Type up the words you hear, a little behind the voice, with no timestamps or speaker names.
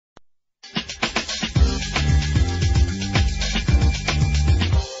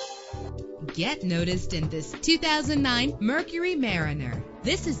get noticed in this 2009 Mercury Mariner.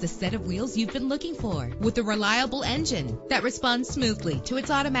 This is the set of wheels you've been looking for, with a reliable engine that responds smoothly to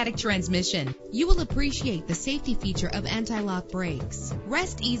its automatic transmission. You will appreciate the safety feature of anti-lock brakes.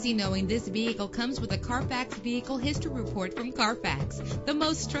 Rest easy knowing this vehicle comes with a Carfax Vehicle History Report from Carfax, the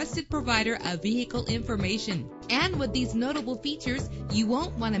most trusted provider of vehicle information. And with these notable features, you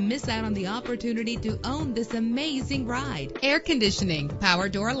won't want to miss out on the opportunity to own this amazing ride. Air conditioning, power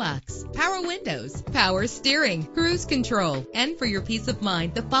door locks, power windows, power steering, cruise control. And for your peace of mind,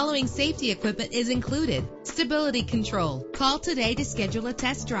 the following safety equipment is included: stability control. Call today to schedule a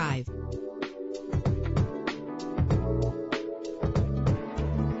test drive.